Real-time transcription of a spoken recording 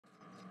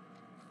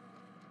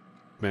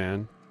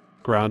man.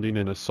 Grounding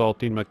and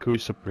assaulting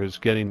Macusoper is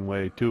getting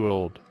way too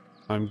old.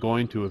 I'm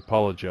going to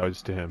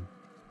apologize to him.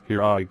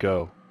 Here I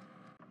go.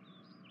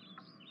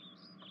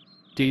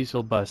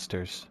 Diesel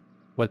Busters,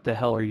 what the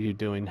hell are you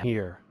doing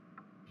here?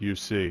 You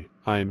see,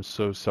 I am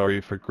so sorry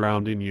for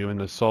grounding you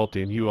and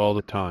assaulting you all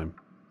the time.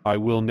 I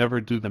will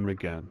never do them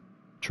again.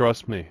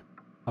 Trust me.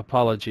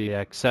 Apology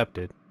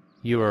accepted.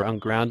 You are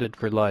ungrounded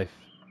for life.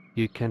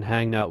 You can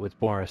hang out with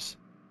Boris.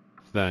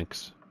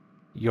 Thanks.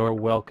 You're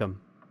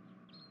welcome.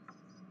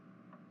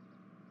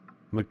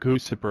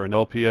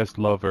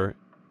 MacusoperAndLPSLover,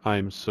 I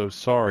am so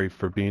sorry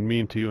for being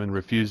mean to you and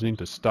refusing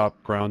to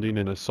stop grounding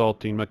and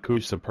assaulting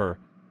Macusoper.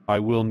 I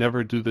will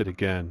never do that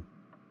again.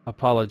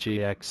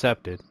 Apology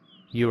accepted.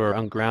 You are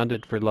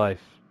ungrounded for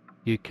life.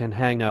 You can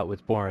hang out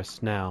with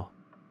Boris now.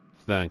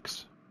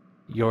 Thanks.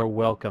 You're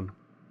welcome.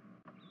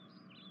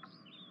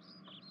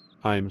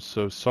 I am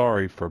so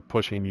sorry for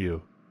pushing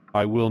you.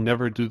 I will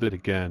never do that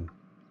again.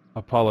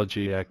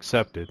 Apology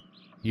accepted.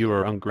 You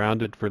are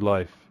ungrounded for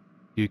life.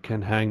 You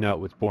can hang out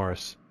with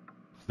Boris.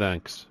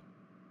 Thanks.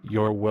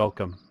 You're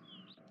welcome.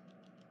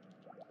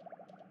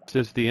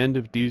 This is the end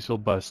of Diesel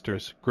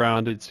Busters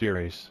Grounded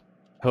series.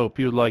 Hope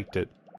you liked it.